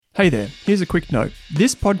Hey there, here's a quick note.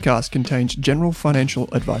 This podcast contains general financial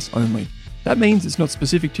advice only. That means it's not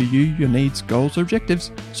specific to you, your needs, goals, or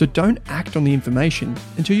objectives, so don't act on the information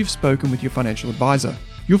until you've spoken with your financial advisor.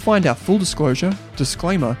 You'll find our full disclosure,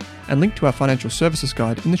 disclaimer, and link to our financial services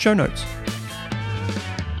guide in the show notes.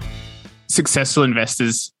 Successful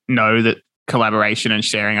investors know that collaboration and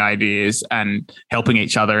sharing ideas and helping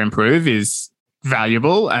each other improve is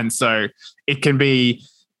valuable. And so it can be,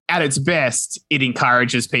 at its best, it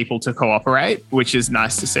encourages people to cooperate, which is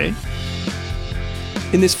nice to see.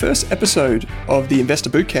 In this first episode of the Investor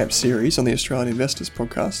Bootcamp series on the Australian Investors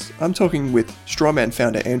Podcast, I'm talking with Strawman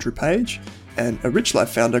founder Andrew Page and A Rich Life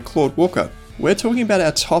founder Claude Walker. We're talking about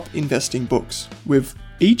our top investing books. We've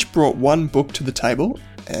each brought one book to the table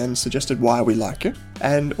and suggested why we like it,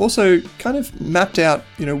 and also kind of mapped out,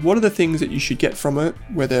 what are the things that you should get from it,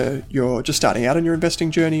 whether you're just starting out on your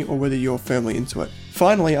investing journey or whether you're firmly into it.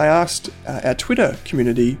 Finally, I asked our Twitter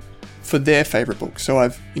community for their favorite book, so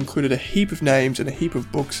I've included a heap of names and a heap of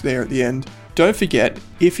books there at the end. Don't forget,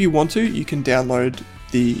 if you want to, you can download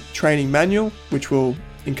the training manual, which will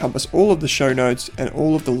encompass all of the show notes and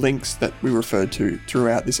all of the links that we referred to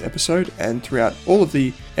throughout this episode and throughout all of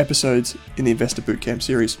the episodes in the Investor Bootcamp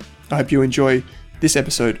series. I hope you enjoy this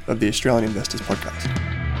episode of the Australian Investors Podcast.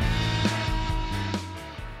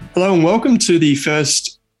 Hello and welcome to the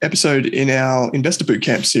first episode in our Investor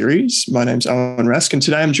Bootcamp series. My name's Owen Rask, and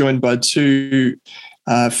today I'm joined by two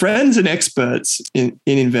friends and experts in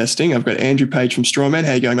investing. I've got Andrew Page from Strawman.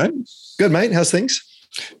 How you going, mate? Good, mate. How's things?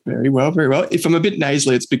 Very well, very well. If I'm a bit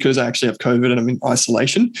nasally, it's because I actually have COVID and I'm in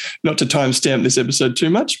isolation. Not to timestamp this episode too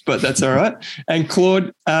much, but that's all right. And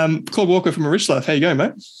Claude Walker from A Rich Life. How you going,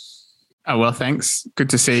 mate? Oh, well, thanks. Good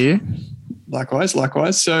to see you. Likewise.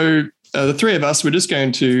 So the three of us, we're just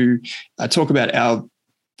going to talk about our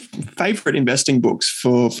favorite investing books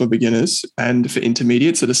for beginners and for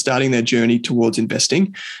intermediates that are starting their journey towards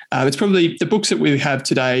investing. It's probably the books that we have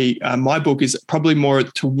today. My book is probably more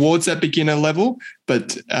towards that beginner level,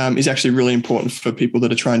 but is actually really important for people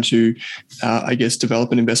that are trying to,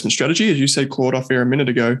 develop an investment strategy, as you said, Claude, off air a minute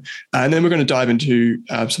ago. And then we're going to dive into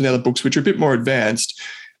some of the other books, which are a bit more advanced.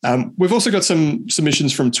 We've also got some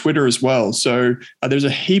submissions from Twitter as well. So there's a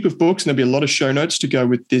heap of books and there'll be a lot of show notes to go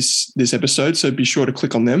with this episode. So be sure to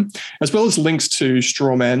click on them, as well as links to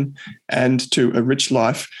Strawman and to A Rich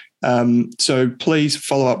Life. So please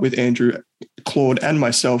follow up with Andrew, Claude, and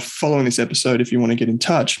myself following this episode if you want to get in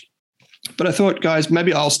touch. But I thought, guys,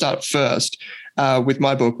 maybe I'll start first with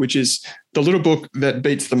my book, which is The Little Book That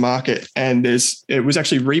Beats the Market. And it was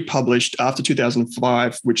actually republished after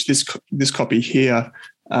 2005, which this copy here,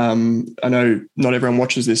 I know not everyone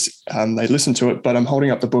watches this, they listen to it, but I'm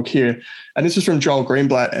holding up the book here. And this is from Joel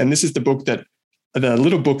Greenblatt. And this is the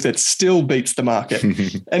little book that still beats the market.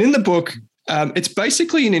 And in the book, it's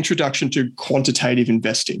basically an introduction to quantitative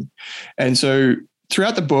investing. And so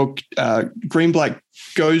throughout the book, Greenblatt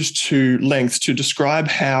goes to lengths to describe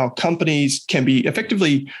how companies can be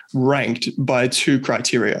effectively ranked by two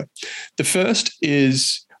criteria. The first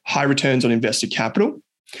is high returns on invested capital.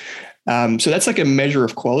 So that's like a measure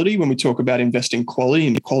of quality when we talk about investing quality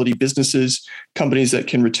in quality businesses, companies that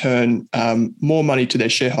can return more money to their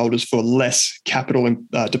shareholders for less capital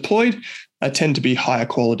deployed tend to be higher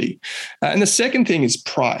quality. And the second thing is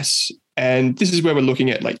price. And this is where we're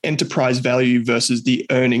looking at like enterprise value versus the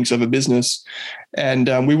earnings of a business. And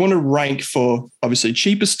we want to rank for obviously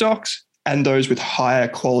cheaper stocks and those with higher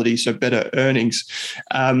quality, so better earnings.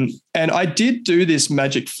 And I did do this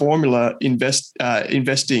magic formula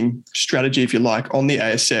investing strategy, if you like, on the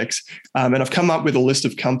ASX. And I've come up with a list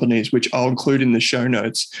of companies, which I'll include in the show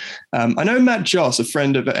notes. I know Matt Joss, a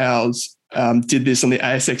friend of ours, did this on the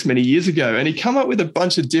ASX many years ago, and he came up with a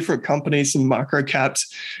bunch of different companies and micro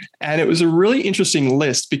caps. And it was a really interesting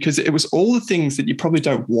list because it was all the things that you probably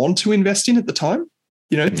don't want to invest in at the time.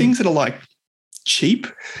 Things that are like cheap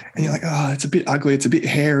and you're like, oh, it's a bit ugly, it's a bit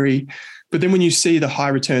hairy. But then when you see the high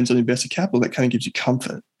returns on invested capital, that kind of gives you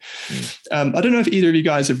comfort. I don't know if either of you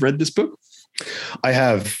guys have read this book. I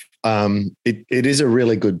have. It is a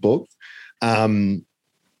really good book.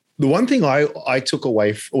 The one thing I took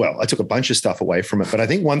away, I took a bunch of stuff away from it, but I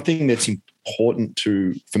think one thing that's important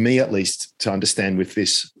for me at least, to understand with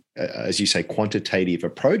this, as you say, quantitative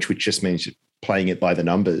approach, which just means playing it by the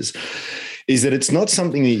numbers, is that it's not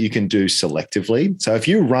something that you can do selectively. So if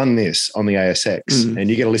you run this on the ASX and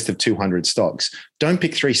you get a list of 200 stocks, don't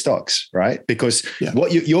pick 3 stocks, right? Because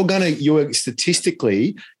what you're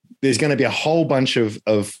statistically, there's going to be a whole bunch of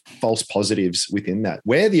false positives within that.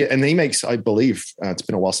 And he makes, I believe, it's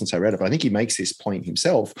been a while since I read it, but I think he makes this point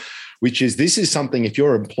himself, which is this is something, if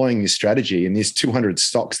you're employing this strategy and there's 200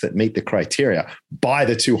 stocks that meet the criteria, buy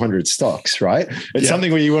the 200 stocks, right? It's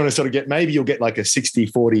something where you want to sort of get, maybe you'll get like a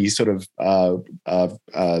 60-40 sort of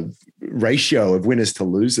ratio of winners to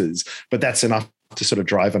losers, but that's enough to sort of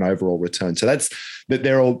drive an overall return. So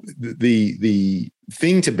they're all the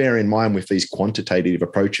thing to bear in mind with these quantitative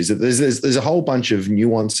approaches. That there's a whole bunch of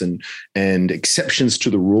nuance and exceptions to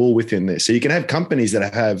the rule within this. So you can have companies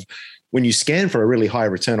that have, when you scan for a really high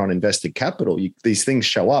return on invested capital, these things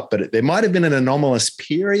show up, but there might have been an anomalous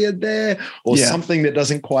period there or something that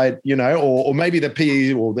doesn't quite, or maybe the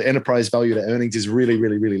PE or the enterprise value to earnings is really,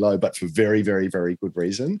 really, really low, but for very, very, very good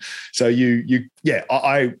reason. So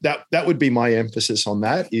that would be my emphasis on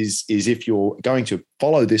that is if you're going to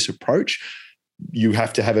follow this approach, you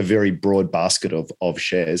have to have a very broad basket of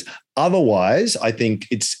shares. Otherwise, I think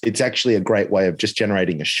it's actually a great way of just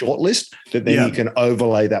generating a short list that then you can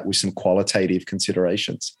overlay that with some qualitative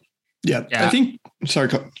considerations. Yeah. I think, sorry,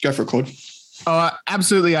 go for it, Claude.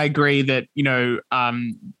 Absolutely. I agree that,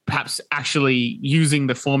 perhaps actually using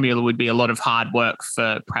the formula would be a lot of hard work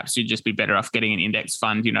perhaps you'd just be better off getting an index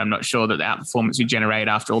fund. I'm not sure that the outperformance you generate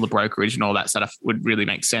after all the brokerage and all that stuff would really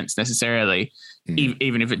make sense necessarily,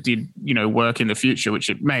 even if it did, work in the future, which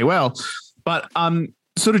it may well. But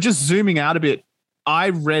sort of just zooming out a bit, I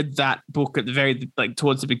read that book at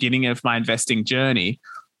towards the beginning of my investing journey.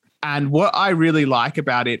 And what I really like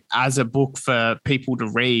about it as a book for people to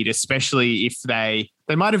read, especially if they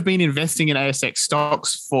might have been investing in ASX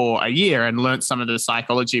stocks for a year and learned some of the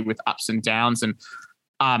psychology with ups and downs and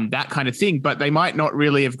that kind of thing, but they might not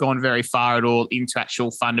really have gone very far at all into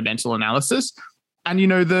actual fundamental analysis. And,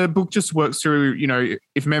 the book just works through,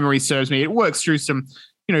 if memory serves me, it works through some,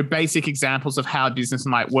 basic examples of how business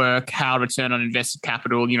might work, how return on invested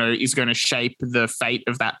capital, is going to shape the fate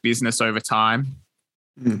of that business over time.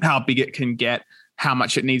 How big it can get, how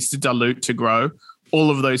much it needs to dilute to grow,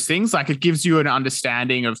 all of those things. Like it gives you an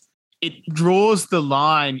understanding of, it draws the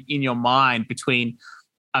line in your mind between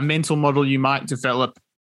a mental model you might develop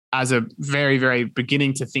as a very, very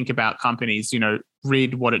beginning to think about companies,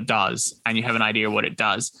 read what it does and you have an idea of what it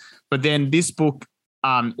does. But then this book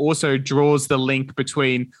also draws the link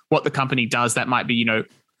between what the company does that might be,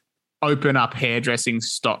 open up hairdressing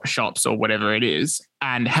shops or whatever it is,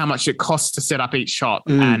 and how much it costs to set up each shop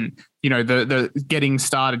and, the getting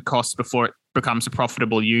started costs before it becomes a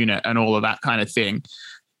profitable unit and all of that kind of thing.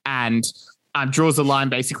 And draws a line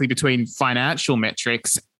basically between financial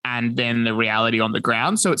metrics and then the reality on the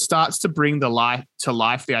ground. So it starts to bring to life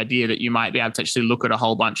the idea that you might be able to actually look at a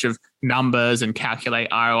whole bunch of numbers and calculate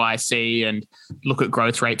ROIC and look at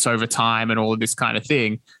growth rates over time and all of this kind of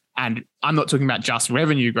thing. And I'm not talking about just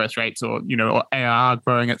revenue growth rates or, or ARR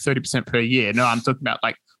growing at 30% per year. No, I'm talking about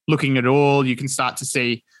like looking at all. You can start to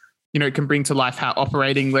see, it can bring to life how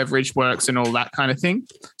operating leverage works and all that kind of thing.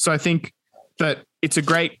 So I think that it's a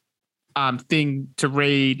great thing to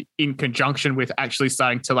read in conjunction with actually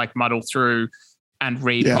starting to like muddle through and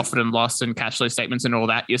read profit and loss and cash flow statements and all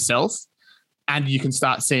that yourself. And you can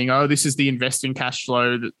start seeing, this is the investing cash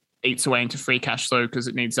flow that eats away into free cash flow because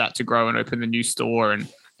it needs that to grow and open the new store. And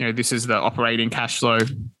this is the operating cash flow.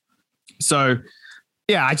 So,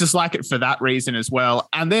 I just like it for that reason as well.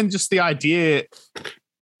 And then just the idea,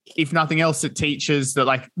 if nothing else, it teaches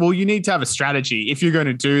that you need to have a strategy. If you're going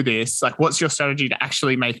to do this, what's your strategy to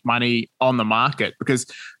actually make money on the market? Because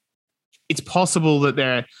it's possible that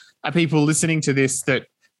there are people listening to this that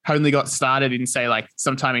only got started in, say,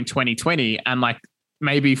 sometime in 2020. And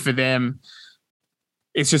maybe for them,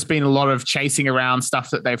 it's just been a lot of chasing around stuff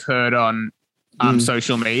that they've heard on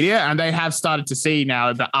social media, and they have started to see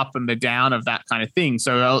now the up and the down of that kind of thing.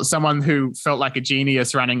 So someone who felt like a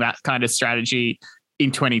genius running that kind of strategy in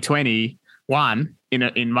 2021,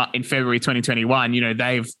 in February 2021,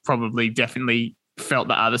 they've probably definitely felt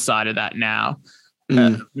the other side of that now.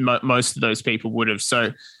 Most of those people would have.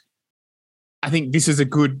 So I think this is a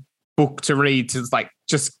good book to read to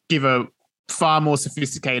just give a far more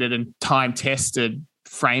sophisticated and time-tested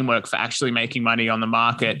framework for actually making money on the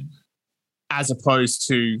market, as opposed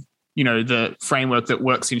to, the framework that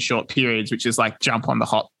works in short periods, which is jump on the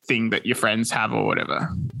hot thing that your friends have or whatever.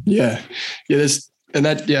 Yeah.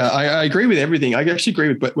 I agree with everything. I actually agree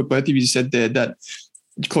with what both of you said there, that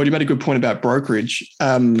Claude, you made a good point about brokerage.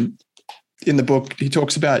 In the book, he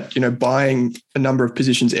talks about, buying a number of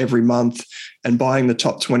positions every month and buying the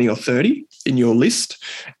top 20 or 30 in your list.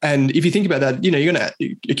 And if you think about that, you're going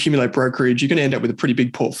to accumulate brokerage, you're going to end up with a pretty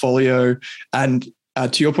big portfolio. And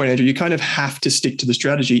to your point, Andrew, you kind of have to stick to the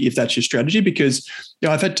strategy if that's your strategy, because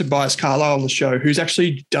I've had Tobias Carlisle on the show who's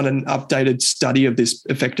actually done an updated study of this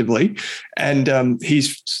effectively. And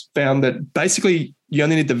he's found that basically you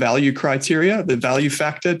only need the value criteria, the value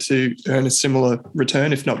factor to earn a similar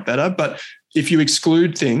return, if not better. But if you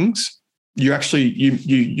exclude things, you actually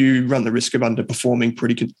you run the risk of underperforming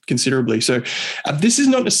pretty considerably. So this is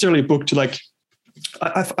not necessarily a book to like.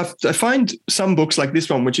 I find some books like this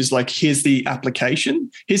one, which is like, here's the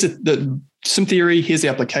application, here's some theory, here's the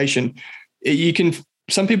application.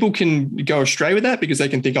 Some people can go astray with that because they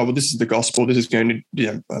can think, oh, well, this is the gospel. This is going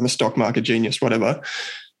to, I'm a stock market genius, whatever.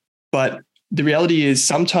 But the reality is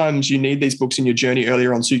sometimes you need these books in your journey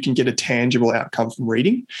earlier on so you can get a tangible outcome from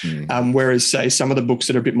reading. Whereas, say, some of the books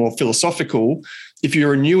that are a bit more philosophical, if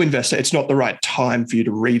you're a new investor, it's not the right time for you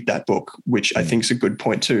to read that book, which I think is a good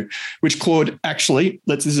point too. Which, Claude, actually,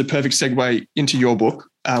 this is a perfect segue into your book,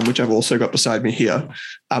 which I've also got beside me here.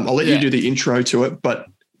 I'll let you do the intro to it, but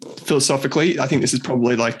philosophically, I think this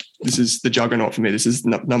is the juggernaut for me. This is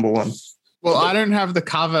number one. Well, I don't have the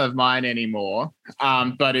cover of mine anymore,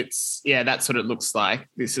 but that's what it looks like.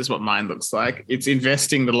 This is what mine looks like. It's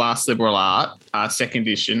Investing: The Last Liberal Art, second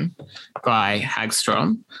edition by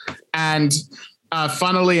Hagstrom. And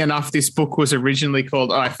funnily enough, this book was originally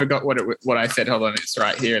called, I forgot what I said. Hold on, it's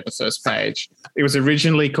right here at the first page. It was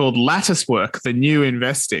originally called Lattice Work: The New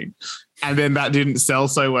Investing. And then that didn't sell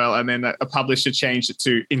so well. And then a publisher changed it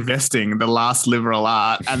to Investing: The Last Liberal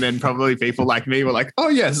Art. And then probably people like me were like, oh,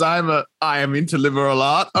 yes, I am into liberal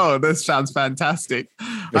art. Oh, this sounds fantastic.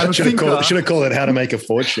 I should have called it How to Make a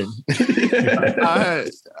Fortune. Well,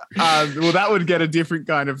 that would get a different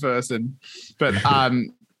kind of person. But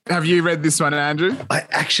have you read this one, Andrew? I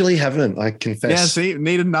actually haven't, I confess. Yeah, see,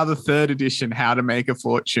 need another third edition, How to Make a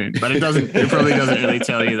Fortune. But it probably doesn't really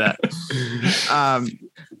tell you that.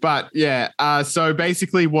 But yeah, so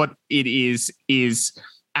basically what it is,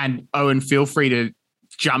 and Owen, feel free to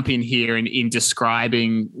jump in here in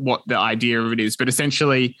describing what the idea of it is. But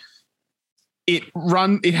essentially, it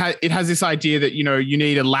has this idea that, you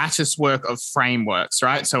need a lattice work of frameworks,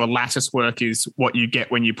 right? So a lattice work is what you get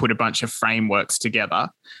when you put a bunch of frameworks together.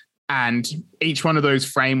 And each one of those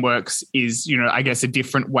frameworks is, I guess, a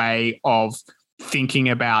different way of thinking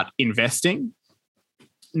about investing.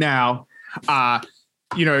 Now,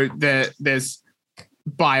 there's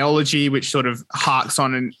biology, which sort of harks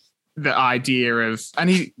on the idea of, and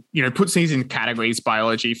he, puts these in categories: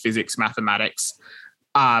 biology, physics, mathematics.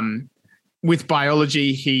 With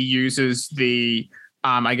biology, he uses the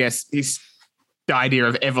idea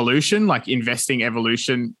of evolution, like investing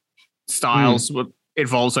evolution styles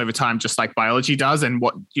evolves over time, just like biology does. And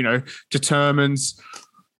what, determines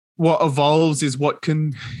what evolves is what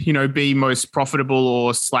can, be most profitable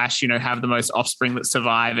or / have the most offspring that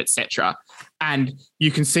survive, etc. And you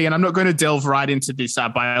can see, and I'm not going to delve right into this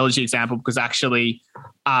biology example because actually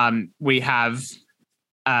we have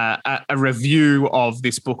a review of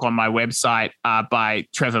this book on my website by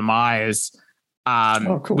Trevor Myers,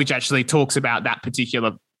 cool. Which actually talks about that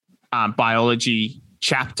particular biology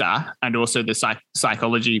chapter and also the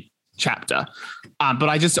psychology chapter. But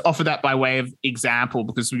I just offer that by way of example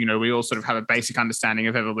because, we all sort of have a basic understanding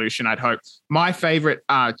of evolution, I'd hope. My favorite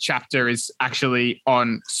chapter is actually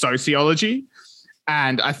on sociology.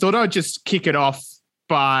 And I thought I'd just kick it off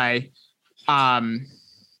by reading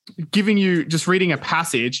a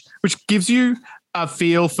passage which gives you a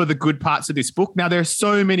feel for the good parts of this book. Now, there are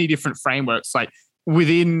so many different frameworks, like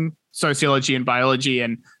within sociology and biology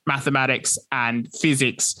and mathematics and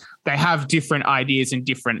physics, they have different ideas and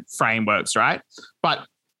different frameworks, right? But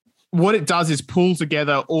what it does is pull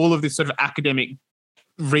together all of this sort of academic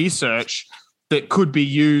research that could be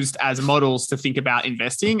used as models to think about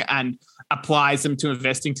investing and applies them to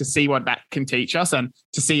investing to see what that can teach us and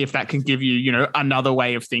to see if that can give you, another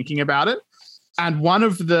way of thinking about it. And one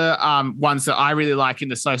of the ones that I really like in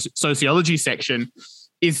the sociology section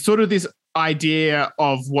is sort of this idea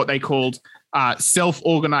of what they called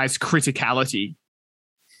self-organized criticality.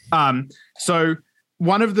 So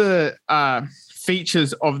one of the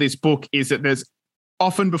features of this book is that there's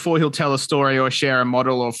often, before he'll tell a story or share a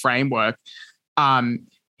model or framework,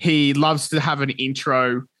 he loves to have an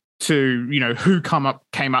intro to, who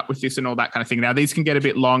came up with this and all that kind of thing. Now, these can get a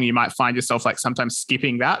bit long. You might find yourself like sometimes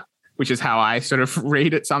skipping that, which is how I sort of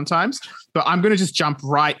read it sometimes. But I'm going to just jump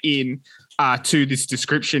right in to this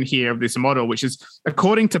description here of this model, which is,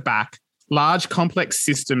 according to Back, large complex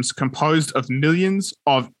systems composed of millions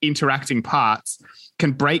of interacting parts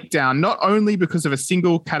can break down not only because of a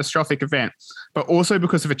single catastrophic event, but also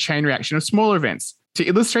because of a chain reaction of smaller events. To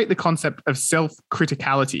illustrate the concept of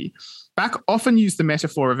self-criticality, Back often used the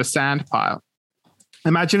metaphor of a sand pile.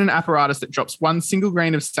 Imagine an apparatus that drops one single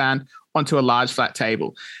grain of sand onto a large flat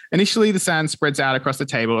table. Initially, the sand spreads out across the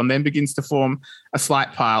table and then begins to form a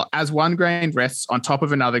slight pile. As one grain rests on top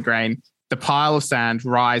of another grain, the pile of sand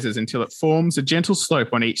rises until it forms a gentle slope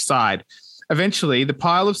on each side. Eventually, the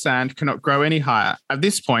pile of sand cannot grow any higher. At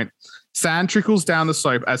this point, sand trickles down the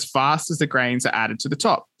slope as fast as the grains are added to the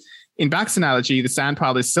top. In Bach's analogy, the sand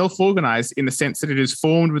pile is self-organized in the sense that it is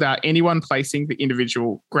formed without anyone placing the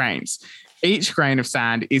individual grains. Each grain of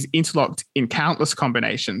sand is interlocked in countless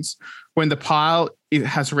combinations. When the pile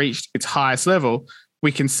has reached its highest level,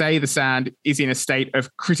 we can say the sand is in a state of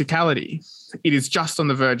criticality. It is just on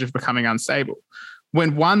the verge of becoming unstable.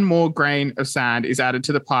 When one more grain of sand is added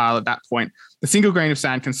to the pile at that point, the single grain of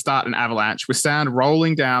sand can start an avalanche with sand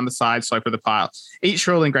rolling down the side slope of the pile. Each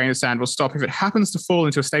rolling grain of sand will stop if it happens to fall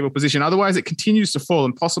into a stable position. Otherwise, it continues to fall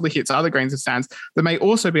and possibly hits other grains of sand that may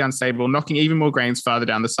also be unstable, knocking even more grains farther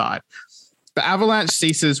down the side. The avalanche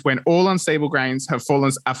ceases when all unstable grains have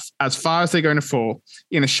fallen as far as they're going to fall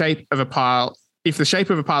in the shape of a pile. If the shape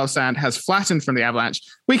of a pile of sand has flattened from the avalanche,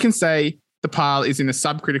 we can say the pile is in a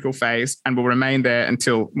subcritical phase and will remain there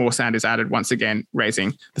until more sand is added, once again,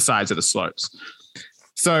 raising the sides of the slopes.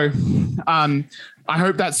 So I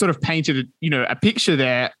hope that sort of painted, a picture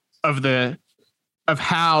there of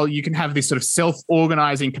how you can have this sort of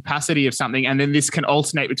self-organizing capacity of something, and then this can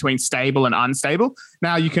alternate between stable and unstable.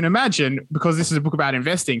 Now, you can imagine, because this is a book about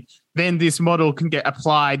investing, then this model can get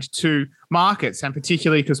applied to markets, and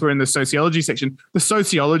particularly because we're in the sociology section, the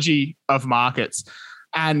sociology of markets.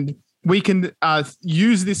 And we can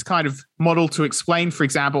use this kind of model to explain, for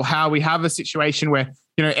example, how we have a situation where,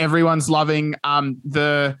 everyone's loving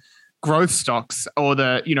the growth stocks or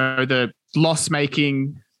the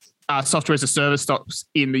loss-making software as a service stocks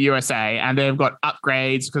in the USA, and they've got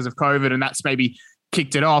upgrades because of COVID, and that's maybe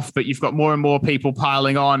kicked it off. But you've got more and more people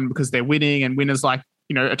piling on because they're winning, and winners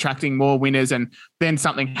attracting more winners, and then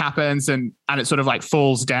something happens and it sort of like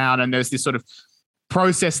falls down, and there's this sort of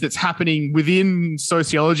process that's happening within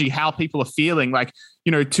sociology, how people are feeling.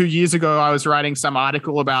 2 years ago, I was writing some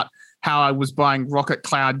article about how I was buying rocket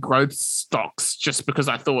cloud growth stocks just because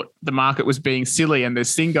I thought the market was being silly and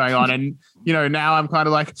this thing going on. And, now I'm kind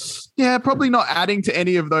of like, yeah, probably not adding to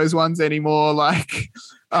any of those ones anymore.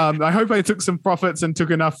 I hope I took some profits and took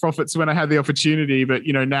enough profits when I had the opportunity, but,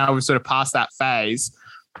 now we've sort of passed that phase.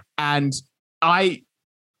 And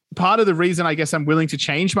part of the reason I guess I'm willing to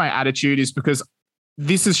change my attitude is because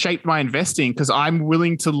this has shaped my investing, because I'm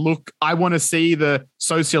willing to I want to see the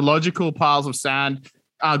sociological piles of sand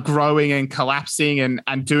growing and collapsing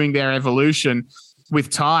and doing their evolution with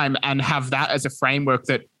time, and have that as a framework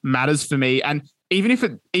that matters for me. And even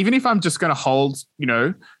if I'm just going to hold,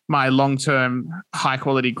 my long-term high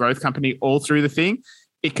quality growth company all through the thing,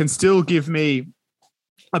 it can still give me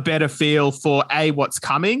a better feel for what's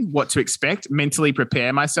coming, what to expect, mentally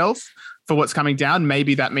prepare myself for what's coming down.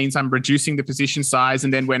 Maybe that means I'm reducing the position size.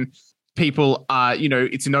 And then when people are,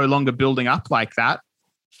 it's no longer building up like that,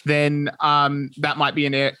 then that might be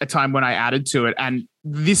a time when I added to it. And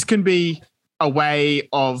this can be a way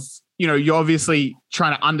of, you're obviously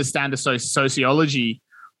trying to understand the sociology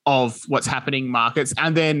of what's happening in markets,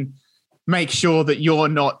 and then make sure that you're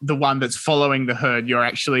not the one that's following the herd. You're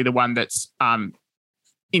actually the one that's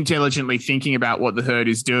intelligently thinking about what the herd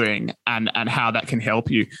is doing and how that can help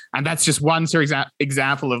you. And that's just one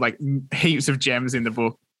example of heaps of gems in the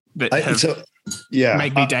book that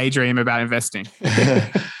make me daydream about investing.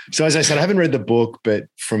 So as I said, I haven't read the book, but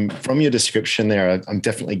from your description there, I'm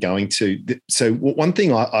definitely going to. So one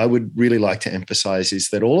thing I would really like to emphasize is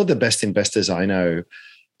that all of the best investors I know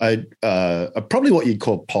are probably what you'd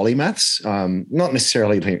call polymaths, not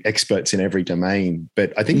necessarily experts in every domain,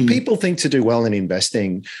 but I think people think to do well in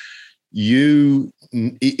investing,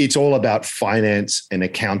 it's all about finance and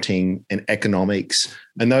accounting and economics,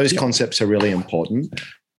 and those concepts are really important.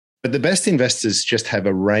 But the best investors just have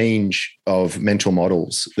a range of mental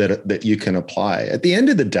models that you can apply. At the end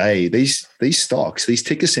of the day, these stocks, these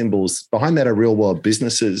ticker symbols, behind that are real world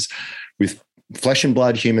businesses with flesh and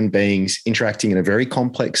blood human beings interacting in a very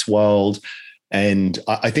complex world. And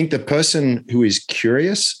I think the person who is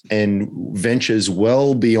curious and ventures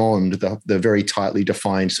well beyond the very tightly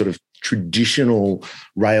defined sort of traditional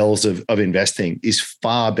rails of investing is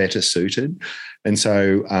far better suited. And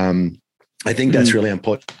so I think that's really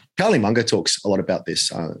important. Charlie Munger talks a lot about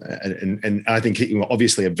this, and I think he's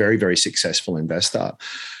obviously a very, very successful investor.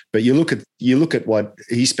 But you look at what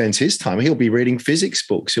he spends his time. He'll be reading physics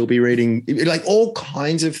books. He'll be reading all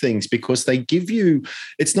kinds of things, because they give you.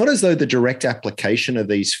 It's not as though the direct application of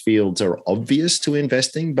these fields are obvious to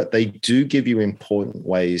investing, but they do give you important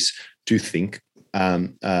ways to think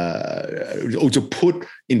or to put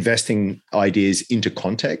investing ideas into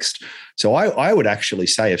context. So I would actually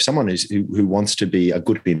say if someone who wants to be a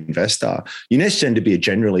good investor, you necessarily to be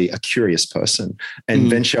generally a curious person and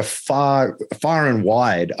venture far and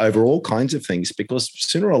wide over all kinds of things, because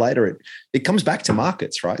sooner or later it comes back to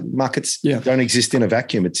markets, right? Markets don't exist in a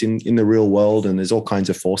vacuum. It's in the real world, and there's all kinds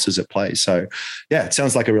of forces at play. So yeah, it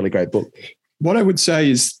sounds like a really great book. What I would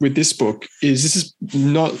say is with this book is this is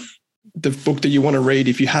not the book that you want to read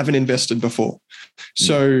if you haven't invested before.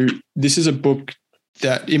 So this is a book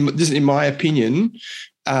that, in my opinion,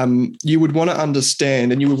 you would want to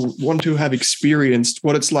understand, and you would want to have experienced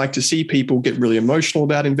what it's like to see people get really emotional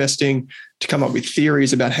about investing, to come up with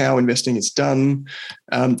theories about how investing is done.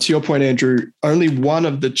 To your point, Andrew, only one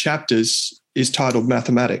of the chapters is titled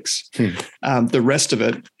mathematics. The rest of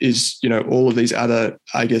it is, all of these other,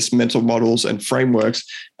 I guess, mental models and frameworks.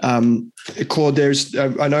 Claude,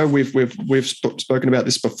 I know we've spoken about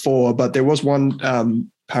this before, but there was one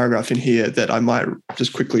paragraph in here that I might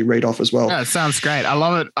just quickly read off as well. Yeah, it sounds great. I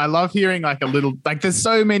love it. I love hearing there's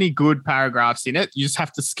so many good paragraphs in it. You just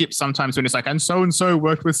have to skip sometimes when it's like, and so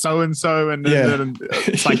worked with so-and-so. And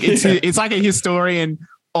it's like, it's like a historian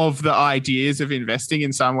of the ideas of investing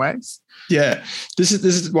in some ways. Yeah, this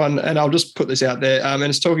is one, and I'll just put this out there. And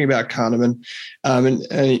it's talking about Kahneman.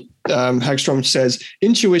 Hagstrom says,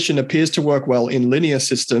 intuition appears to work well in linear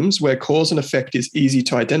systems where cause and effect is easy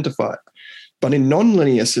to identify. But in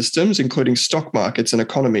non-linear systems, including stock markets and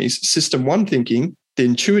economies, system one thinking, the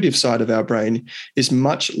intuitive side of our brain, is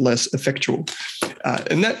much less effectual.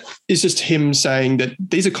 And that is just him saying that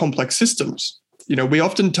these are complex systems. We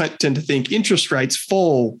often tend to think interest rates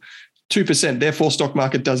fall 2%, therefore stock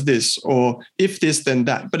market does this, or if this, then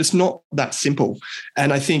that. But it's not that simple.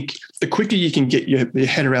 And I think the quicker you can get your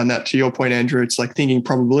head around that, to your point, Andrew, it's like thinking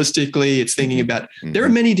probabilistically, it's thinking about there are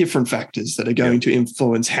many different factors that are going to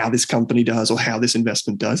influence how this company does or how this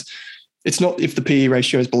investment does. It's not if the PE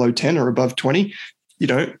ratio is below 10 or above 20.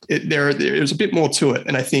 There's a bit more to it.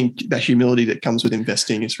 And I think that humility that comes with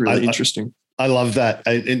investing is really interesting. I love that.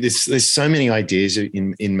 There's so many ideas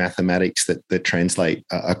in mathematics that translate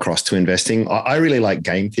across to investing. I really like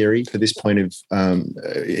game theory for this point of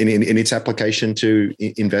in its application to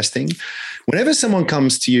investing. Whenever someone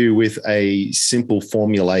comes to you with a simple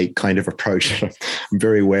formulaic kind of approach, I'm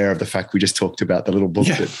very aware of the fact we just talked about the little book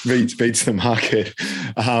that beats the market.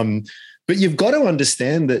 But you've got to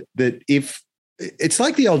understand that if it's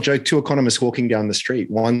like the old joke, two economists walking down the street.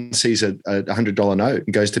 One sees a $100 note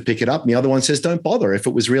and goes to pick it up. And the other one says, don't bother. If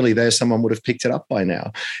it was really there, someone would have picked it up by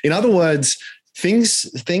now. In other words, things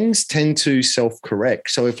tend to self-correct.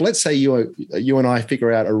 So if, let's say you and I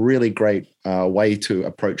figure out a really great way to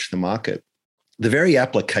approach the market, the very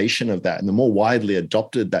application of that and the more widely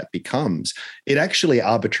adopted that becomes, it actually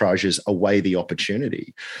arbitrages away the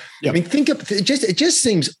opportunity. Yep. I mean, it just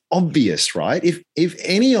seems obvious, right? If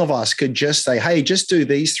any of us could just say, hey, just do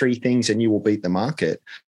these three things and you will beat the market.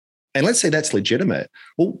 And let's say that's legitimate.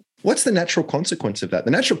 Well, what's the natural consequence of that?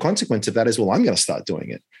 The natural consequence of that is, well, I'm going to start doing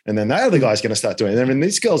it. And then that other guy's going to start doing it. And then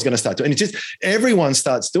this girl's going to start doing it. And it just, everyone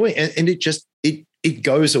starts doing it. And it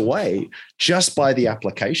goes away just by the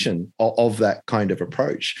application of that kind of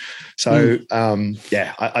approach. So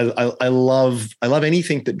I love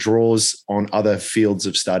anything that draws on other fields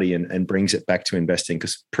of study and brings it back to investing,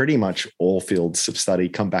 because pretty much all fields of study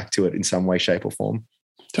come back to it in some way, shape or form.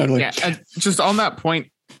 Totally. Yeah. And just on that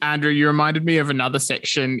point, Andrew, you reminded me of another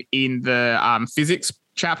section in the physics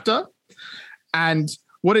chapter. And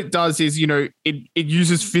what it does is, it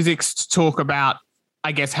uses physics to talk about,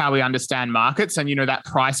 I guess, how we understand markets. And, that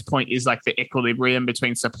price point is like the equilibrium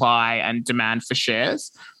between supply and demand for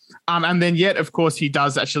shares. And then yet, of course, he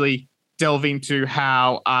does actually delve into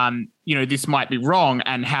how, this might be wrong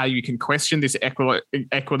and how you can question this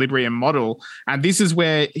equilibrium model. And this is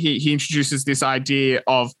where he introduces this idea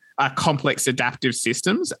of complex adaptive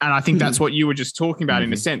systems. And I think that's what you were just talking about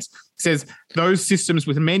in a sense. It says those systems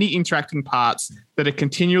with many interacting parts that are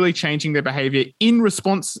continually changing their behavior in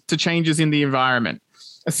response to changes in the environment.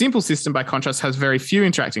 A simple system, by contrast, has very few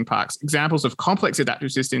interacting parts. Examples of complex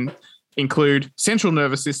adaptive systems include central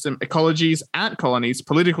nervous system, ecologies, ant colonies,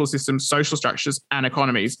 political systems, social structures, and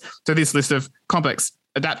economies. To this list of complex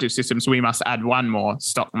adaptive systems, we must add one more: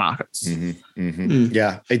 stock markets.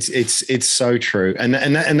 Yeah, it's so true, and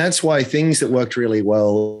that's why things that worked really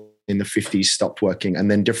well in the 50s stopped working,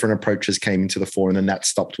 and then different approaches came into the fore, and then that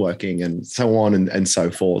stopped working, and so on and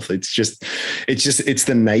so forth. It's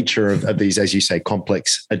the nature of these, as you say,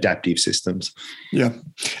 complex adaptive systems. Yeah.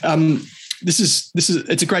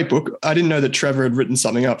 It's a great book. I didn't know that Trevor had written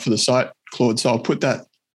something up for the site, Claude, so I'll put that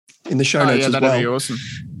in the show notes as well. That'd be awesome.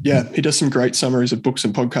 Yeah, he does some great summaries of books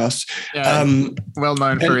and podcasts. Yeah, well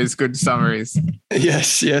known for his good summaries.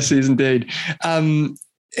 Yes, he is indeed.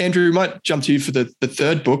 Andrew, we might jump to you for the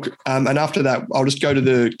third book. And after that, I'll just go to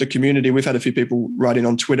the community. We've had a few people write in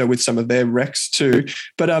on Twitter with some of their recs too.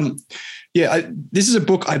 But this is a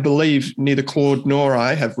book I believe neither Claude nor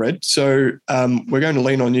I have read. So we're going to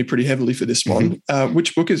lean on you pretty heavily for this one.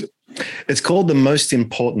 Which book is it? It's called The Most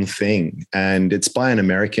Important Thing, and it's by an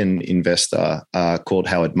American investor called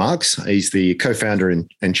Howard Marks. He's the co-founder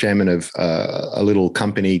and chairman of a little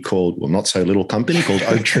company called, well, not so little company, called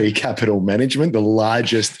Oaktree Capital Management, the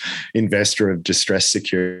largest investor of distressed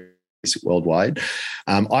securities worldwide.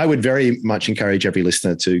 I would very much encourage every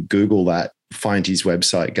listener to Google that, find his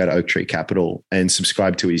website, go to Oaktree Capital and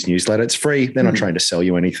subscribe to his newsletter. It's free. They're not trying to sell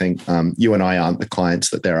you anything. You and I aren't the clients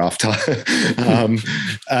that they're after.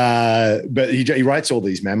 But he writes all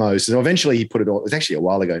these memos. So eventually he put it all, it's actually a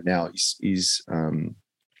while ago now. He's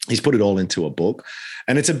put it all into a book,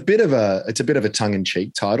 and it's a bit of a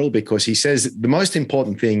tongue-in-cheek title because he says the most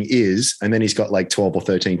important thing is, and then he's got like 12 or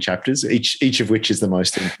 13 chapters, each of which is the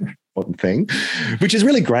most important thing, which is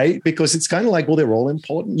really great because it's kind of like, well, they're all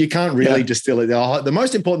important. You can't really distill it. Oh, the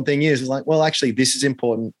most important thing is like, well, actually, this is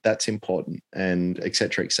important, that's important, and et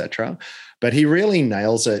cetera, et cetera. But he really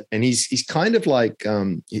nails it, and he's kind of like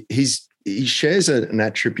he shares an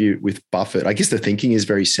attribute with Buffett. I guess the thinking is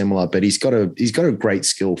very similar, but he's got a great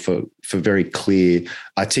skill for very clear,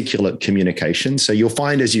 articulate communication. So you'll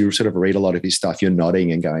find as you sort of read a lot of his stuff, you're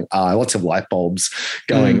nodding and going, lots of light bulbs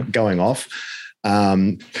going off.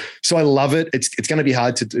 So I love it. It's going to be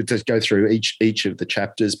hard to go through each of the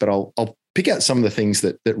chapters, but I'll pick out some of the things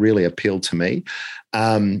that really appeal to me.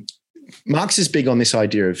 Marx is big on this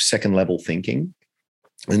idea of second level thinking,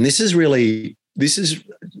 and this is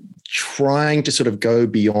trying to sort of go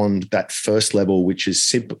beyond that first level, which is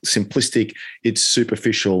simplistic, it's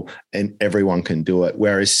superficial, and everyone can do it.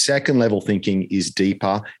 Whereas second level thinking is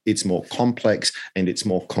deeper, it's more complex, and it's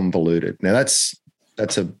more convoluted. Now that's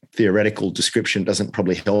a theoretical description, doesn't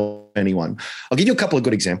probably help anyone. I'll give you a couple of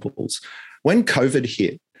good examples. When COVID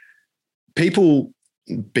hit, people,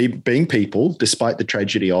 being people, despite the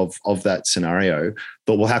tragedy of that scenario,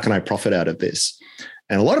 thought, well, how can I profit out of this?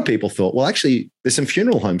 And a lot of people thought, well, actually, there's some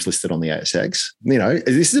funeral homes listed on the ASX. You know,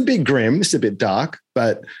 this is a bit grim, this is a bit dark,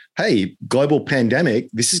 but hey, global pandemic,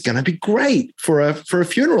 this is going to be great for a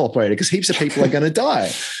funeral operator because heaps of people are going to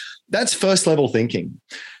die. That's first level thinking.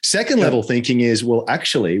 Second level thinking is, well,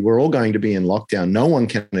 actually, we're all going to be in lockdown. No one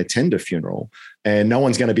can attend a funeral and no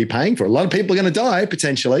one's going to be paying for it. A lot of people are going to die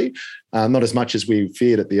potentially, not as much as we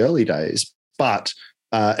feared at the early days, but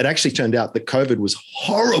it actually turned out that COVID was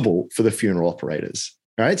horrible for the funeral operators.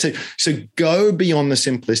 All right. So go beyond the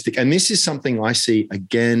simplistic. And this is something I see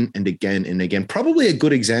again and again and again. Probably a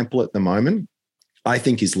good example at the moment, I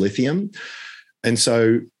think, is lithium. And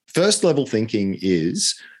so first level thinking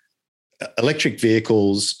is electric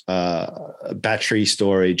vehicles, battery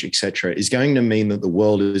storage, et cetera, is going to mean that the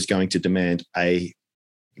world is going to demand a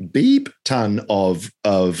beep ton of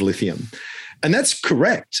lithium. And that's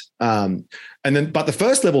correct. But the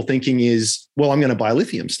first level thinking is, well, I'm going to buy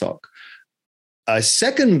lithium stock. A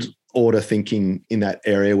second order thinking in that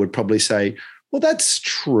area would probably say, well, that's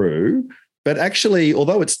true, but actually,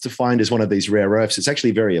 although it's defined as one of these rare earths, it's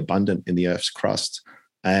actually very abundant in the Earth's crust.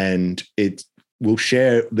 And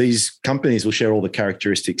these companies will share all the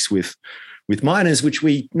characteristics with miners, which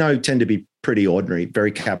we know tend to be pretty ordinary,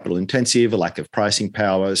 very capital intensive, a lack of pricing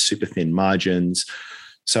power, super thin margins.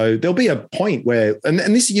 So there'll be a point where, and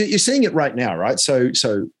this, you're seeing it right now, right? So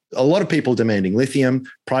a lot of people demanding lithium,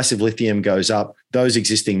 price of lithium goes up. Those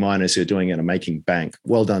existing miners who are doing it are making bank.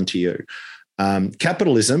 Well done to you.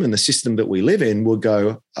 Capitalism and the system that we live in will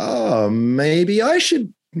go, oh, maybe I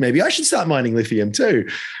should start mining lithium too,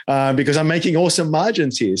 because I'm making awesome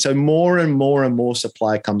margins here. So more and more and more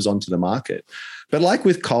supply comes onto the market. But like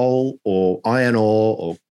with coal or iron ore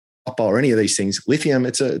or copper or any of these things, lithium,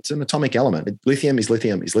 it's an atomic element. Lithium is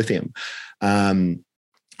lithium is lithium.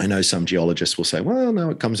 I know some geologists will say, well, no,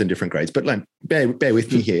 it comes in different grades, but bear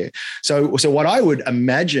with me here. So what I would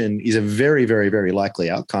imagine is a very, very, very likely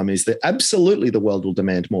outcome is that absolutely the world will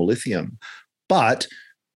demand more lithium, but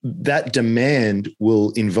that demand will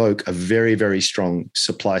invoke a very, very strong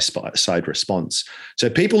supply side response. So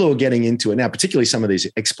people who are getting into it now, particularly some of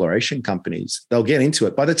these exploration companies, they'll get into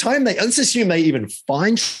it. By the time let's assume they even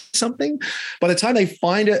find something, by the time they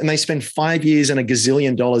find it and they spend 5 years and $1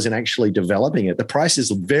 gazillion in actually developing it, the price is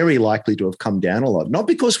very likely to have come down a lot. Not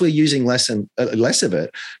because we're using less of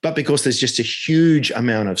it, but because there's just a huge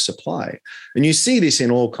amount of supply. And you see this in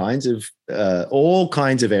all kinds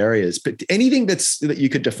of areas, but anything that you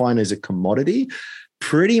could define as a commodity,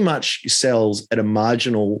 pretty much sells at a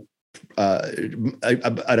marginal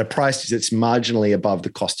at a price that's marginally above the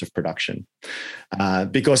cost of production,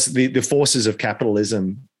 because the forces of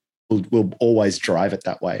capitalism will always drive it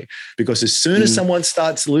that way. Because as soon as someone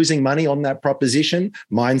starts losing money on that proposition,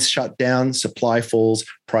 mines shut down, supply falls,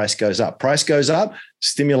 price goes up. Price goes up,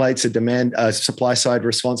 stimulates a demand, supply side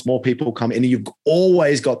response. More people come in, and you've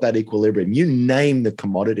always got that equilibrium. You name the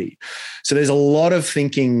commodity. So there's a lot of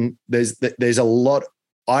thinking. There's a lot.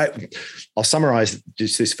 I'll summarize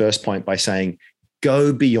just this first point by saying,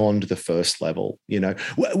 go beyond the first level. You know,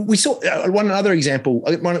 we saw one other example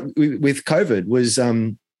with COVID was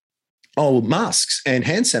masks and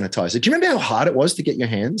hand sanitizer. Do you remember how hard it was to get your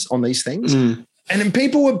hands on these things? And then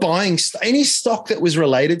people were buying any stock that was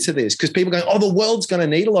related to this because people going, the world's going to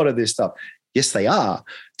need a lot of this stuff. Yes, they are.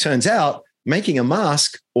 Turns out making a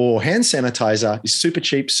mask or hand sanitizer is super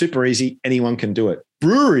cheap, super easy. Anyone can do it.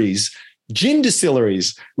 Breweries, gin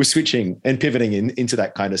distilleries were switching and pivoting into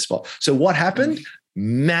that kind of spot. So what happened?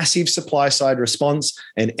 Massive supply side response.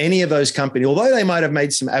 And any of those companies, although they might have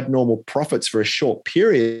made some abnormal profits for a short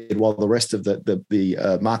period while the rest of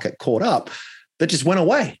the market caught up, that just went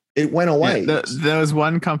away. It went away. Yeah, there was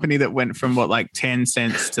one company that went from 10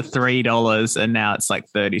 cents to $3, and now it's like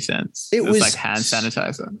 30 cents. It was like hand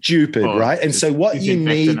sanitizer. Stupid, right? And so what you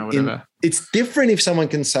need, it's different if someone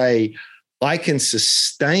can say, I can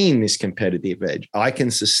sustain this competitive edge. I can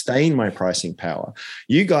sustain my pricing power.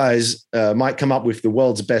 You guys might come up with the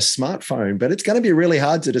world's best smartphone, but it's going to be really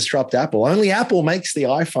hard to disrupt Apple. Only Apple makes the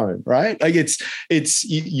iPhone, right? Like it's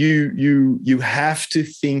you have to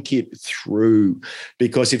think it through,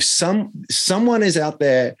 because if someone is out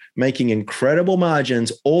there making incredible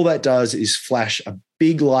margins, all that does is flash a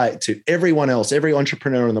big light to everyone else, every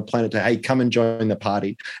entrepreneur on the planet, to, hey, come and join the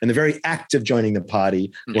party. And the very act of joining the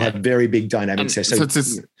party will have very big dynamics there. So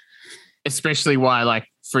it's especially why,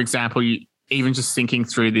 for example, even just thinking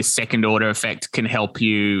through this second order effect can help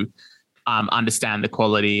you understand the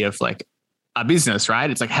quality of a business, right?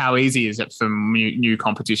 It's how easy is it for new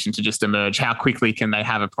competition to just emerge? How quickly can they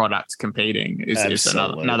have a product competing is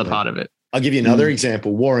another part of it. I'll give you another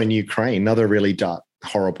example. War in Ukraine, another really dark,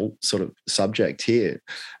 horrible sort of subject here.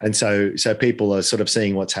 And so people are sort of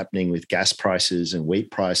seeing what's happening with gas prices and wheat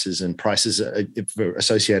prices, and prices for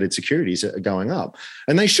associated securities are going up.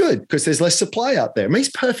 And they should, because there's less supply out there. It makes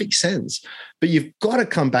perfect sense. But you've got to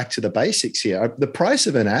come back to the basics here. The price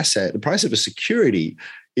of an asset, the price of a security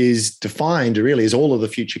is defined really as all of the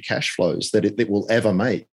future cash flows that it will ever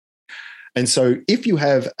make. And so if you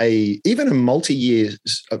have even a multi-year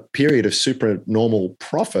period of super normal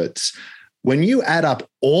profits, when you add up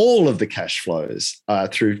all of the cash flows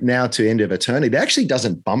through now to end of eternity, it actually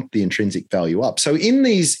doesn't bump the intrinsic value up. So in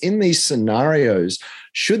these scenarios,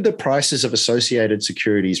 should the prices of associated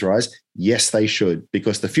securities rise? Yes, they should,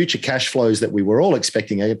 because the future cash flows that we were all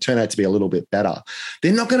expecting turn out to be a little bit better.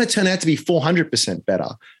 They're not going to turn out to be 400% better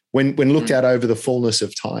when looked at over the fullness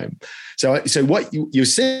of time. So what you're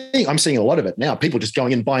seeing, I'm seeing a lot of it now. People just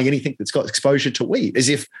going and buying anything that's got exposure to wheat, as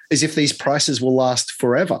if these prices will last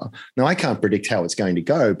forever. Now, I can't predict how it's going to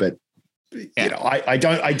go, but I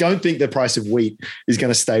don't think the price of wheat is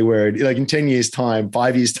going to stay where in 10 years' time,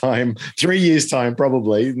 5 years' time, 3 years' time,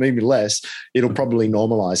 probably, maybe less. It'll probably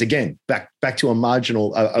normalize again back to a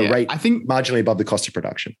marginal rate, I think, marginally above the cost of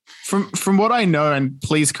production. From what I know, and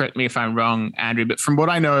please correct me if I'm wrong, Andrew, but from what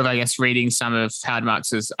I know of, I guess, reading some of Howard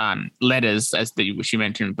Marks's letters, which you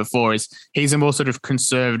mentioned before, is he's a more sort of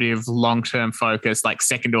conservative, long-term focused,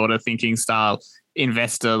 second order thinking style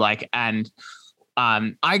investor, and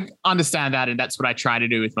I understand that, and that's what I try to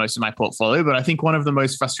do with most of my portfolio. But I think one of the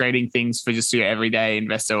most frustrating things for just your everyday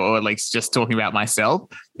investor, or at least just talking about myself,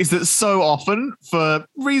 is that so often for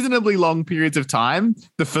reasonably long periods of time,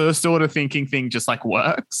 the first order thinking thing just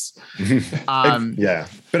works. Yeah,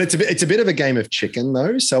 but it's a bit of a game of chicken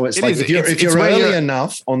though. So it's if you're early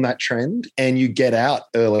enough on that trend and you get out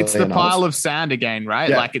early, it's the pile of sand again, right?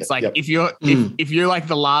 Yeah, if you're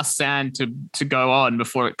the last sand to go on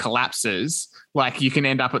before it collapses, you can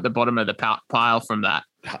end up at the bottom of the pile from that.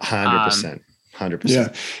 100%. 100%.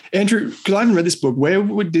 Yeah. Andrew, because I haven't read this book, where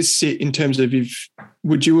would this sit in terms of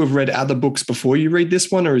would you have read other books before you read this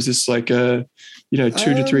one? Or is this 2 to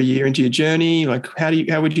 3 year into your journey?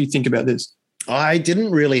 How would you think about this? I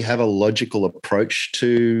didn't really have a logical approach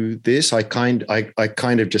to this. I kind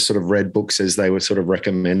of just sort of read books as they were sort of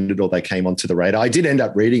recommended or they came onto the radar. I did end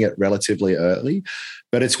up reading it relatively early,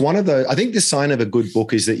 but it's one of the, I think the sign of a good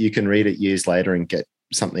book is that you can read it years later and get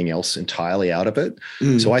something else entirely out of it.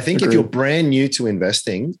 Mm, So I think agreed. if you're brand new to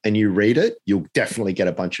investing and you read it, you'll definitely get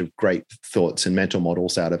a bunch of great thoughts and mental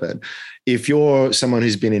models out of it. If you're someone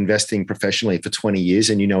who's been investing professionally for 20 years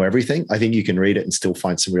and you know everything, I think you can read it and still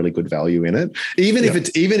find some really good value in it. Even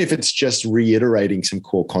if it's just reiterating some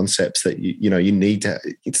core concepts that you need to.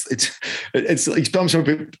 It's comes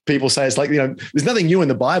from people say it's like, there's nothing new in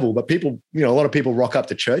the Bible, but people, a lot of people rock up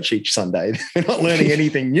to church each Sunday. They're not learning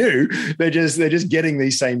anything new. They're just getting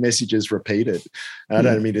these same messages repeated. I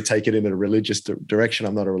don't mean to take it in a religious direction.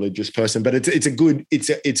 I'm not a religious person, but it's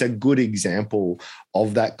a good example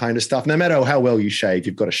of that kind of stuff. No matter how well you shave,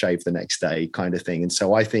 you've got to shave the next day, kind of thing. And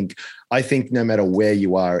so I think no matter where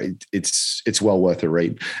you are, it's well worth a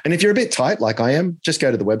read. And if you're a bit tight, like I am, just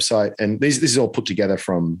go to the website. And this is all put together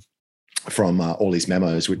from all these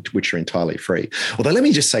memos, which are entirely free. Although let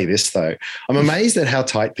me just say this though, I'm amazed at how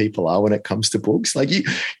tight people are when it comes to books. Like you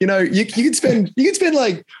could spend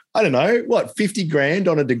like, I don't know, what, 50 grand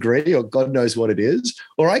on a degree or God knows what it is.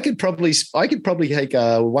 Or I could probably take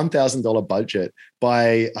a $1,000 budget,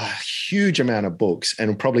 buy a huge amount of books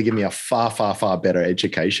and probably give me a far, far, far better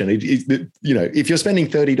education. If you're spending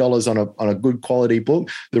 $30 on a good quality book,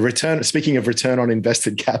 the return, speaking of return on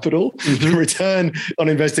invested capital, the return on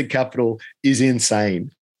invested capital is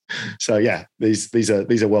insane. So yeah, these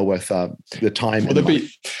are well worth the time. Well,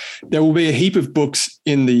 there will be a heap of books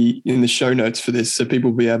in the show notes for this, so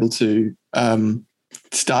people will be able to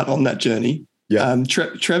start on that journey. Yeah.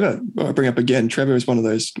 Trevor, I'll bring up again. Trevor is one of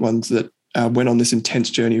those ones that went on this intense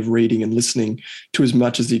journey of reading and listening to as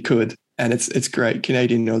much as he could, and it's great.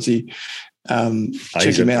 Canadian Aussie.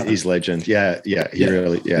 Check him out. He's legend. Yeah.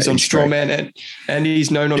 He's on Strawman and he's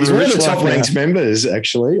known on. He's one of the top ranked members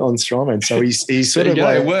actually on Strawman. So he's sort of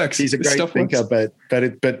like, it works. He's a great thinker, but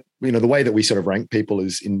the way that we sort of rank people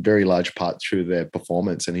is in very large part through their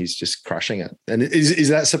performance, and he's just crushing it. And is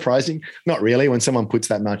that surprising? Not really. When someone puts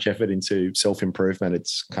that much effort into self-improvement,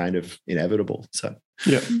 it's kind of inevitable. So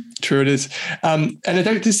yeah, true it is. And I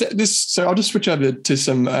think so I'll just switch over to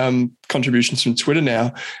some contributions from Twitter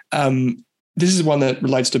now. This is one that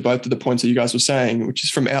relates to both of the points that you guys were saying, which is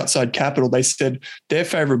from Outside Capital. They said their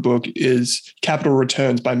favorite book is Capital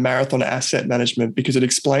Returns by Marathon Asset Management because it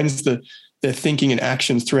explains their thinking and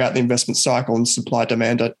actions throughout the investment cycle and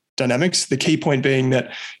supply-demand dynamics. The key point being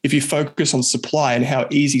that if you focus on supply and how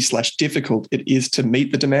easy/difficult it is to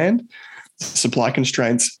meet the demand, supply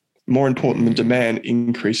constraints, more important than demand,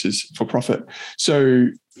 increases for profit. So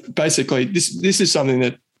basically, this is something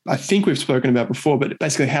that I think we've spoken about before, but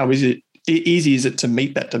basically how easy is it to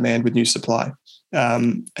meet that demand with new supply?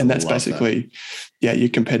 And that's basically, your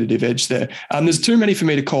competitive edge there. There's too many for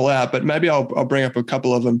me to call out, but maybe I'll bring up a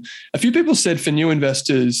couple of them. A few people said for new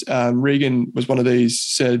investors, Regan was one of these,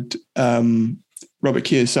 said Robert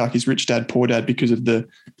Kiyosaki's Rich Dad, Poor Dad, because of the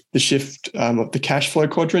shift of the cash flow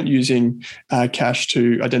quadrant, using cash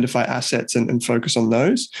to identify assets and focus on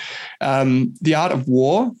those. The Art of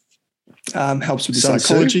War helps with the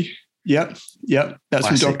psychology. Yep. That's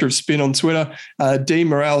from Doctor of Spin on Twitter. D.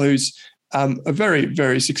 Morale, who's a very,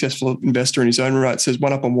 very successful investor in his own right, says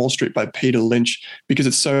One Up on Wall Street by Peter Lynch because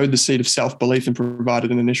it sowed the seed of self-belief and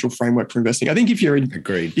provided an initial framework for investing. I think if you're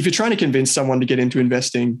trying to convince someone to get into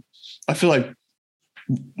investing, I feel like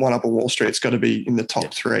One Up on Wall Street's got to be in the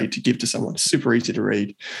top three to give to someone. It's super easy to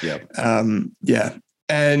read.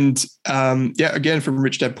 And again, from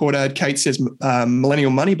Rich Dad Poor Dad, Kate says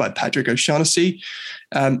Millennial Money by Patrick O'Shaughnessy.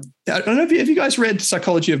 I don't know if you guys read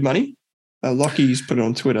Psychology of Money. Lockie's put it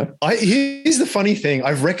on Twitter. Here's the funny thing.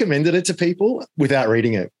 I've recommended it to people without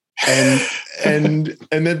reading it. And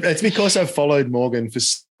then it's because I've followed Morgan for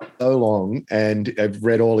so long and I've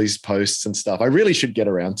read all his posts and stuff. I really should get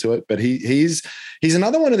around to it, but he's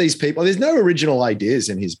another one of these people. There's no original ideas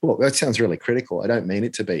in his book. That sounds really critical. I don't mean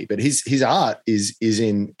it to be, but his art is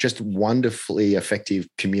in just wonderfully effective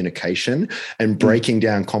communication and breaking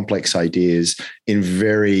down complex ideas in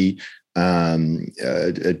very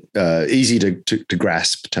easy to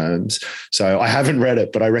grasp terms. So I haven't read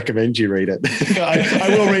it, but I recommend you read it. I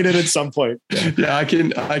will read it at some point. Yeah, I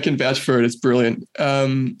can vouch for it. It's brilliant.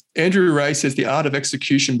 Andrew Ray says The Art of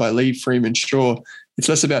Execution by Lee Freeman Shaw. It's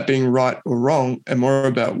less about being right or wrong and more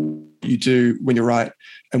about what you do when you're right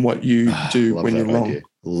and what you do when you're wrong.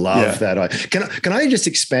 Love that. Can I just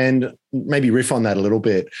expand, maybe riff on that a little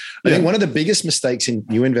bit? I think one of the biggest mistakes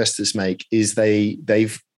new investors make is they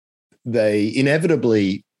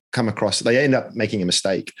inevitably they end up making a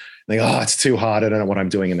mistake. They go, it's too hard. I don't know what I'm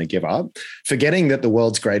doing. And they give up, forgetting that the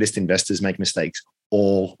world's greatest investors make mistakes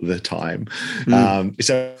all the time.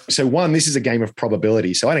 So one, this is a game of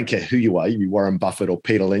probability. So I don't care who you are, you Warren Buffett or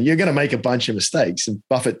Peter Lynn, you're going to make a bunch of mistakes. And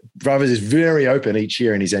Buffett is very open each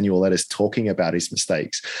year in his annual letters talking about his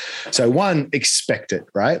mistakes. So one, expect it,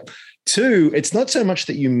 right? Two, it's not so much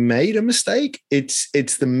that you made a mistake, it's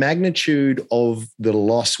the magnitude of the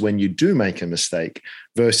loss when you do make a mistake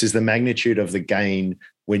versus the magnitude of the gain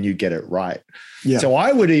when you get it right. Yeah. So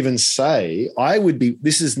I would even say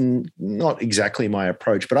this is not exactly my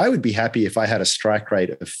approach, but I would be happy if I had a strike rate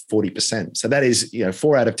of 40%. So that is,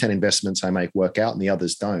 4 out of 10 investments I make work out and the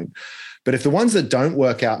others don't. But if the ones that don't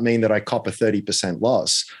work out mean that I cop a 30%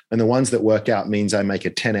 loss and the ones that work out means I make a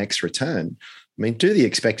 10x return, I mean, do the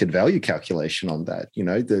expected value calculation on that.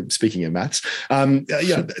 Speaking of maths,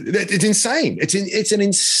 it's insane. It's an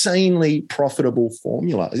insanely profitable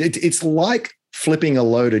formula. It's like flipping a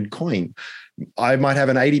loaded coin. I might have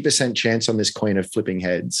an 80% chance on this coin of flipping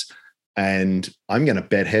heads, and I'm going to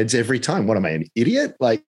bet heads every time. What am I, an idiot?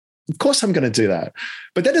 Like, of course I'm going to do that.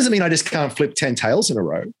 But that doesn't mean I just can't flip 10 tails in a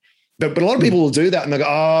row. But a lot of people will do that and they'll go,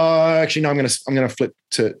 oh, actually, no, I'm going to flip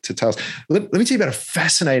to tails. Let me tell you about a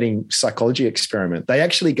fascinating psychology experiment. They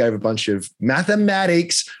actually gave a bunch of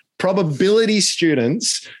mathematics probability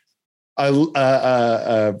students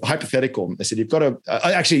a hypothetical. They said, you've got to,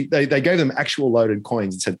 they gave them actual loaded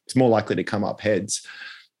coins and said, it's more likely to come up heads.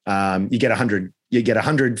 You get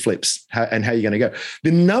 100 flips. And how are you going to go?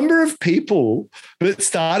 The number of people that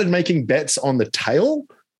started making bets on the tail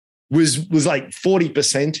was like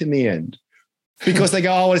 40% in the end, because they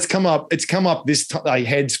go, oh, it's come up this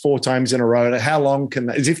heads 4 times in a row. How long can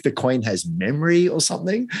that, as if the coin has memory or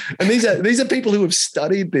something? And these are people who have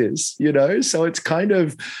studied this, so it's kind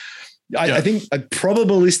of, I think a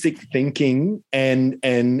probabilistic thinking and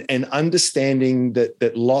understanding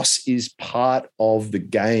that loss is part of the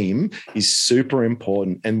game is super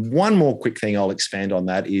important. And one more quick thing I'll expand on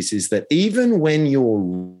that is that even when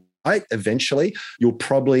you're right, eventually you'll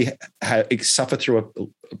probably suffer through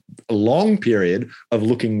a long period of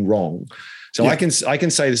looking wrong. So I can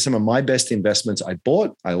say that some of my best investments I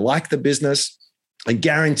bought, I like the business. I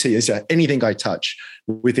guarantee you, anything I touch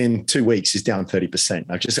within 2 weeks is down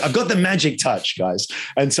 30%. I've got the magic touch, guys.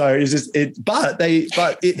 And so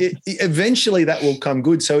eventually that will come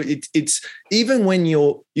good. So it's even when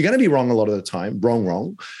you're going to be wrong a lot of the time,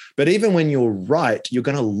 wrong. But even when you're right, you're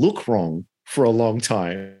going to look wrong for a long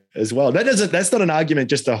time as well. That's not an argument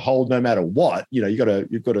just to hold no matter what. You've got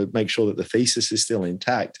to make sure that the thesis is still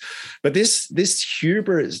intact. But this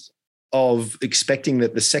hubris of expecting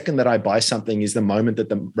that the second that I buy something is the moment that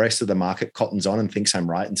the rest of the market cottons on and thinks I'm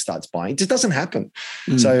right and starts buying, it just doesn't happen.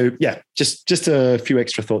 So just a few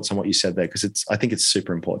extra thoughts on what you said there, because I think it's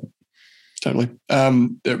super important. Totally.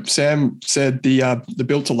 Sam said the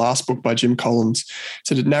Built to Last book by Jim Collins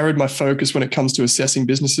said it narrowed my focus when it comes to assessing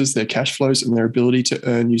businesses, their cash flows, and their ability to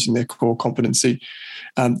earn using their core competency.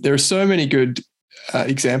 There are so many good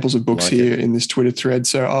examples of books here in this Twitter thread,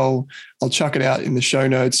 so I'll chuck it out in the show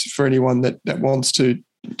notes for anyone that wants to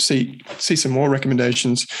see some more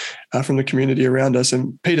recommendations from the community around us.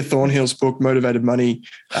 And Peter Thornhill's book, Motivated Money,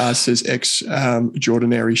 says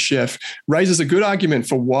ex-Jordanian chef, raises a good argument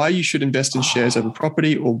for why you should invest in shares over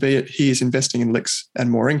property, albeit he is investing in licks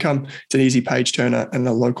and more income. It's an easy page turner and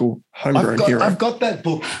a local homegrown hero. I've got that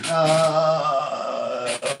book.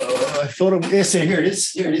 I thought of, here it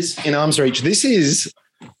is in arm's reach. This is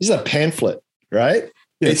a pamphlet, right?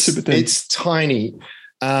 Yeah, it's super thin. It's tiny.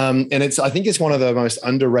 And I think it's one of the most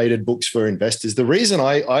underrated books for investors. The reason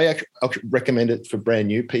I recommend it for brand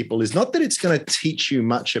new people is not that it's going to teach you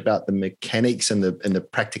much about the mechanics and the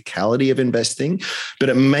practicality of investing, but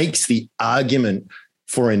it makes the argument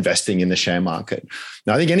for investing in the share market.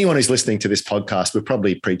 Now, I think anyone who's listening to this podcast, we're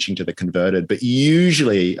probably preaching to the converted, but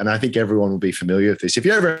usually, and I think everyone will be familiar with this, if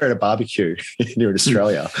you're ever at a barbecue here in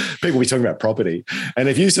Australia, people will be talking about property. And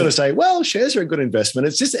if you sort of say, well, shares are a good investment,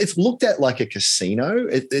 it's looked at like a casino.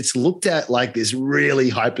 It's looked at like this really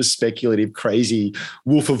hyper speculative, crazy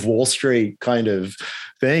Wolf of Wall Street kind of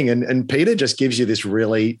thing. And Peter just gives you this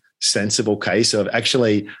really sensible case of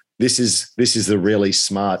actually, this is the really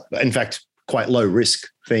smart, in fact, quite low risk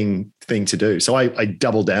thing to do. So I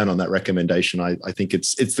double down on that recommendation. I think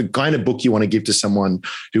it's the kind of book you want to give to someone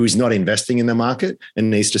who is not investing in the market and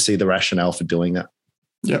needs to see the rationale for doing that.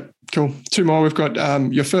 Yeah, cool. 2 more. We've got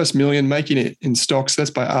Your First Million, Making It in Stocks. That's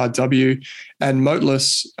by RW. And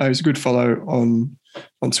Moteless, who's a good follow on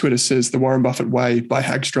Twitter, says The Warren Buffett Way by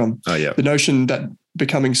Hagstrom. Oh, yeah. The notion that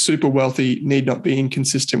becoming super wealthy need not be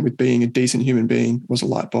inconsistent with being a decent human being was a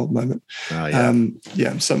light bulb moment.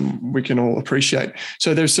 Some we can all appreciate.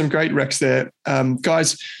 So there's some great recs there.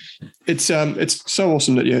 Guys, it's so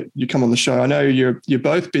awesome that you come on the show. I know you're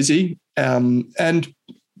both busy, and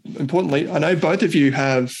importantly, I know both of you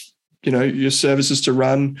have, your services to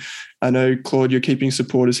run. I know, Claude, you're keeping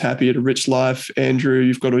supporters happy at A Rich Life. Andrew,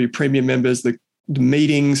 you've got all your premium members, the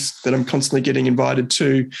meetings that I'm constantly getting invited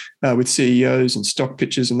to with CEOs and stock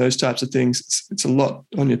pitches and those types of things. It's a lot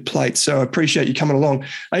on your plate. So I appreciate you coming along.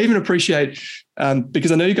 I even appreciate,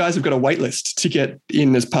 because I know you guys have got a wait list to get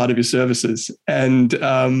in as part of your services. And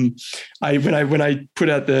when I put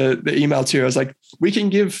out the email to you, I was like, we can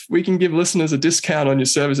give listeners a discount on your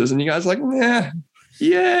services. And you guys are like,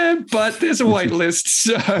 yeah, but there's a wait list.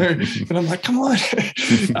 So, and I'm like, come on.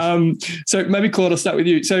 So maybe, Claude, I'll start with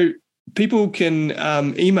you. So people can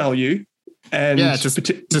email you and to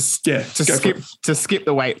skip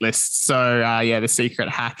the wait list. So the secret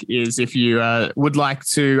hack is, if you would like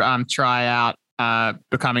to try out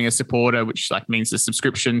becoming a supporter, which means a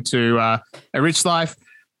subscription to A Rich Life,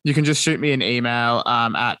 you can just shoot me an email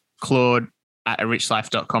at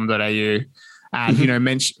claude@arichlife.com.au. And,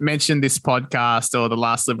 mention this podcast or The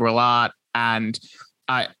Last Liberal Art, and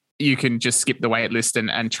you can just skip the wait list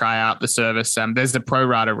and try out the service. There's a pro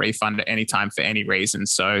rata refund at any time for any reason.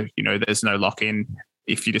 So, there's no lock-in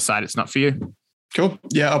if you decide it's not for you. Cool.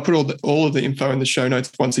 Yeah, I'll put all of the info in the show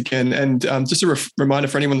notes once again. And just a reminder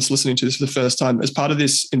for anyone that's listening to this for the first time, as part of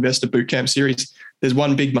this Investor Bootcamp series, there's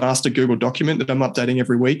one big master Google document that I'm updating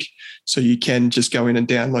every week. So you can just go in and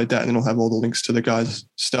download that, and then I'll have all the links to the guys'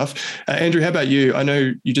 stuff. Andrew, how about you? I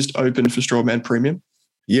know you just opened for Strawman Premium.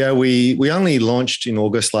 Yeah, we only launched in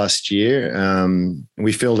August last year.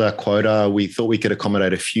 We filled our quota. We thought we could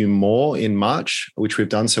accommodate a few more in March, which we've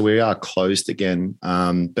done. So we are closed again.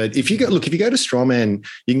 But if you go to Strawman,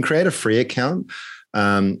 you can create a free account.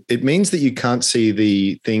 It means that you can't see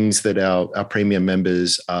the things that our premium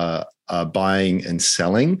members are buying and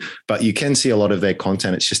selling, but you can see a lot of their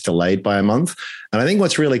content. It's just delayed by a month. And I think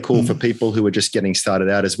what's really cool for people who are just getting started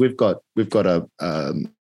out is we've got a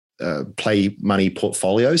play money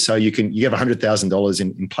portfolio. So you have $100,000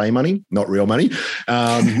 in play money, not real money.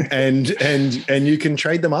 And you can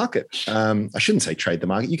trade the market. I shouldn't say trade the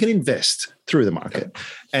market. You can invest through the market.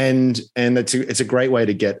 And it's a great way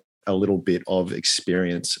to get a little bit of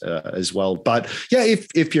experience as well. But yeah,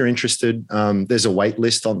 if you're interested, there's a wait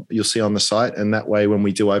list you'll see on the site, and that way when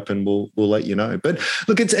we do open, we'll let you know. But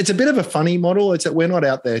look, it's a bit of a funny model. It's that we're not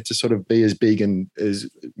out there to sort of be as big and as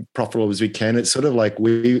profitable as we can. It's sort of like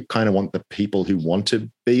we kind of want the people who want to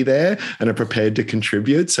be there and are prepared to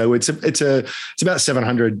contribute. So it's about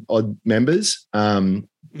 700 odd members. But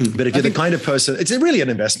if you're the kind of person, it's really an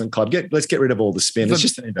investment club. Let's get rid of all the spin. It's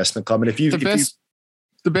just an investment club. And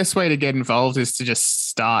the best way to get involved is to just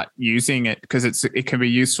start using it, because it can be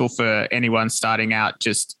useful for anyone starting out.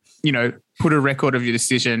 Just, put a record of your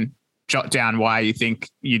decision, jot down why you think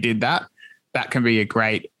you did that. That can be a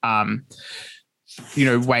great,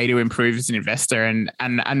 way to improve as an investor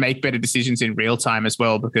and make better decisions in real time as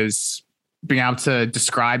well, because being able to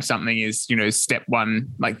describe something is, step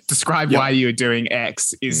one, describe why you're doing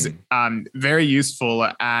X is very useful.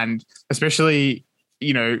 And especially,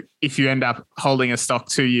 if you end up holding a stock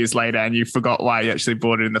 2 years later and you forgot why you actually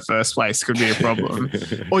bought it in the first place, could be a problem.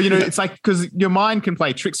 Or, it's because your mind can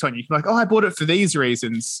play tricks on you. You're like, I bought it for these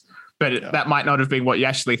reasons, but that might not have been what you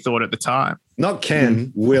actually thought at the time. Not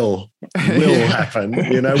will happen.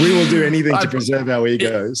 We will do anything to preserve our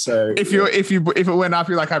ego. So if it went up,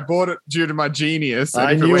 you're like, I bought it due to my genius. And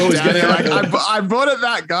I knew it was going to happen. I bought it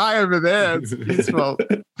that guy over there. It's his fault.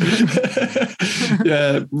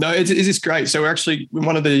 Yeah, no, it's great. So we're actually,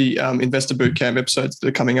 one of the Investor Bootcamp episodes that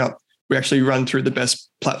are coming up, we actually run through the best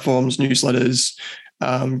platforms, newsletters,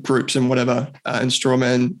 groups and whatever, and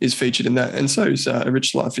Strawman is featured in that, and so is A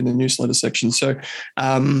Rich Life in the newsletter section. So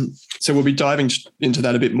we'll be diving into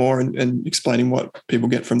that a bit more and explaining what people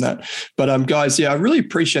get from that. But guys, I really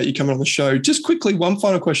appreciate you coming on the show. Just quickly, one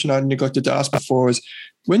final question I neglected to ask before is,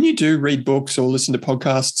 when you do read books or listen to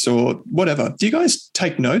podcasts or whatever, do you guys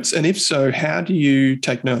take notes? And if so, how do you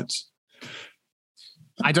take notes?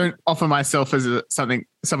 I don't offer myself as something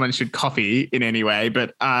someone should copy in any way,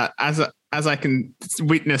 but as I can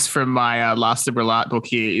witness from my Last Liberal Art book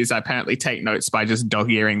here, is I apparently take notes by just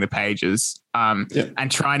dog-earing the pages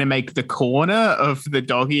and trying to make the corner of the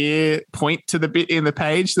dog ear point to the bit in the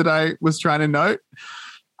page that I was trying to note.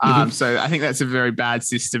 So I think that's a very bad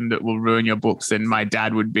system that will ruin your books. And my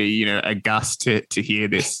dad would be, aghast to hear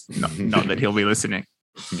this. Not that he'll be listening.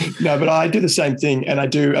 No, but I do the same thing, and I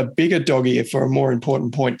do a bigger doggy for a more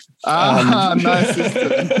important point. Nice.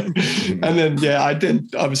 And then,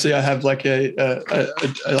 obviously I have like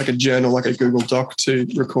a journal, like a Google Doc to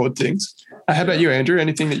record things. How about you, Andrew?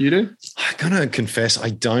 Anything that you do? I'm gonna confess, I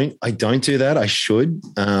don't do that. I should.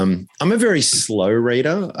 I'm a very slow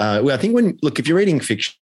reader. I think if you're reading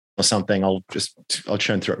fiction or something, I'll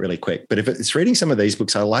churn through it really quick. But if it's reading some of these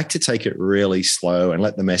books, I like to take it really slow and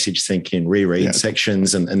let the message sink in, reread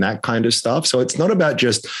sections and that kind of stuff. So it's not about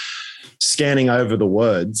just scanning over the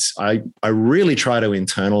words. I really try to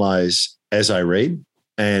internalize as I read.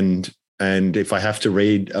 And if I have to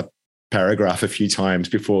read a paragraph a few times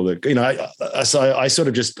before I go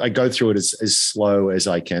through it as slow as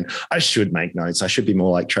I can. I should make notes. I should be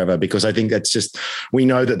more like Trevor, because I think that's just, we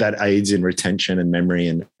know that aids in retention and memory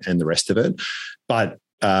and the rest of it. But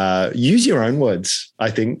use your own words.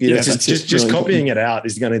 I think just copying it out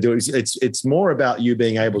is going to do it. It's more about you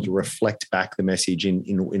being able to reflect back the message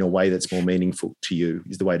in a way that's more meaningful to you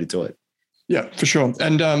is the way to do it. Yeah, for sure.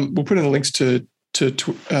 And we'll put in the links to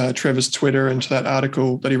Trevor's Twitter and to that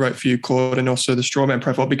article that he wrote for you, Claude, and also the Strawman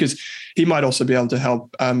profile, because he might also be able to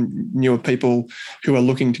help newer people who are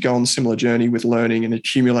looking to go on a similar journey with learning and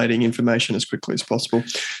accumulating information as quickly as possible.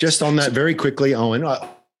 Just on that very quickly, Owen,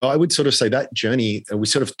 I would sort of say that journey, we're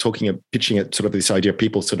sort of pitching it sort of this idea of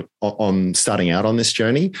people sort of on starting out on this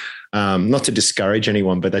journey, not to discourage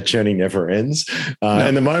anyone, but that journey never ends.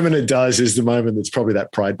 And the moment it does is the moment that's probably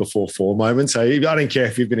that pride before fall moment. So I don't care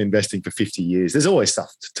if you've been investing for 50 years, there's always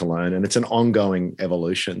stuff to learn, and it's an ongoing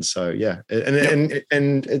evolution. So and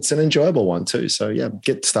it's an enjoyable one too. So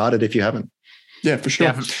get started if you haven't. Yeah, for sure.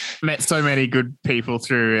 Yeah, I've met so many good people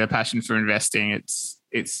through a passion for investing.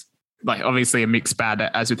 It's like obviously a mixed bag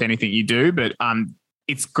as with anything you do, but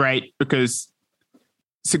it's great because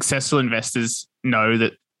successful investors know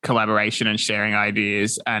that collaboration and sharing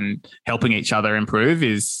ideas and helping each other improve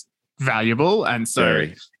is valuable. And so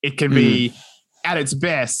it can be at its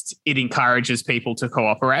best, it encourages people to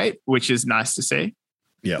cooperate, which is nice to see.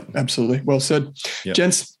 Yeah, absolutely. Well said. Yep.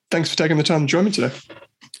 Gents, thanks for taking the time to join me today.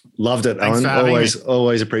 Loved it, Thanks Owen.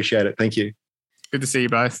 Always appreciate it. Thank you. Good to see you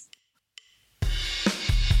both.